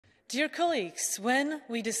Dear colleagues, when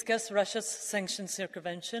we discuss Russia's sanctions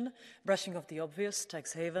circumvention, brushing off the obvious,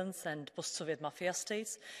 tax havens and post-Soviet mafia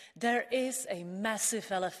states, there is a massive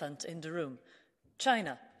elephant in the room: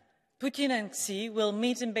 China. Putin and Xi will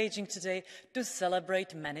meet in Beijing today to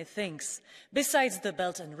celebrate many things. Besides the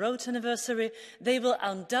Belt and Road anniversary, they will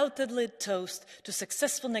undoubtedly toast to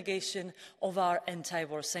successful negation of our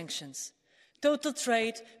anti-war sanctions. Total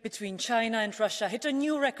trade between China and Russia hit a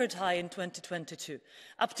new record high in 2022,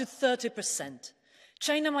 up to 30%.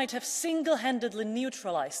 China might have single-handedly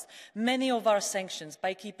neutralized many of our sanctions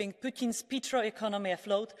by keeping Putin's petro-economy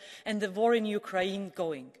afloat and the war in Ukraine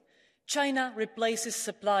going. China replaces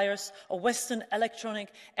suppliers of Western electronic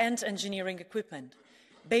and engineering equipment.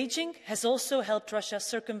 Beijing has also helped Russia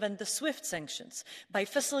circumvent the SWIFT sanctions by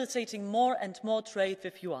facilitating more and more trade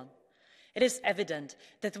with yuan. It is evident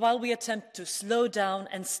that while we attempt to slow down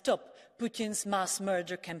and stop Putin's mass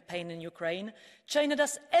murder campaign in Ukraine, China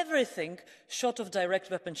does everything short of direct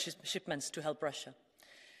weapon shipments to help Russia.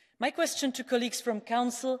 My question to colleagues from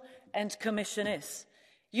Council and Commission is,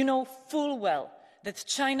 you know full well that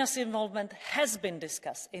China's involvement has been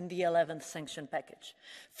discussed in the 11th sanction package,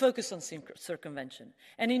 focused on circumvention,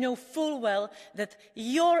 and you know full well that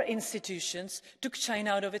your institutions took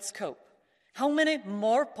China out of its scope. How many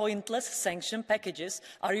more pointless sanction packages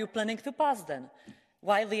are you planning to pass then,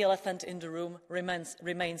 while the elephant in the room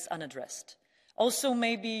remains unaddressed? Also,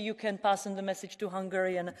 maybe you can pass on the message to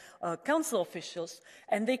Hungarian council officials,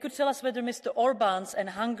 and they could tell us whether Mr. Orban's and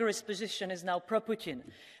Hungary's position is now pro-Putin,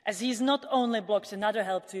 as he has not only blocked another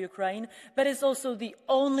help to Ukraine, but is also the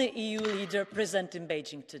only EU leader present in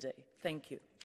Beijing today. Thank you.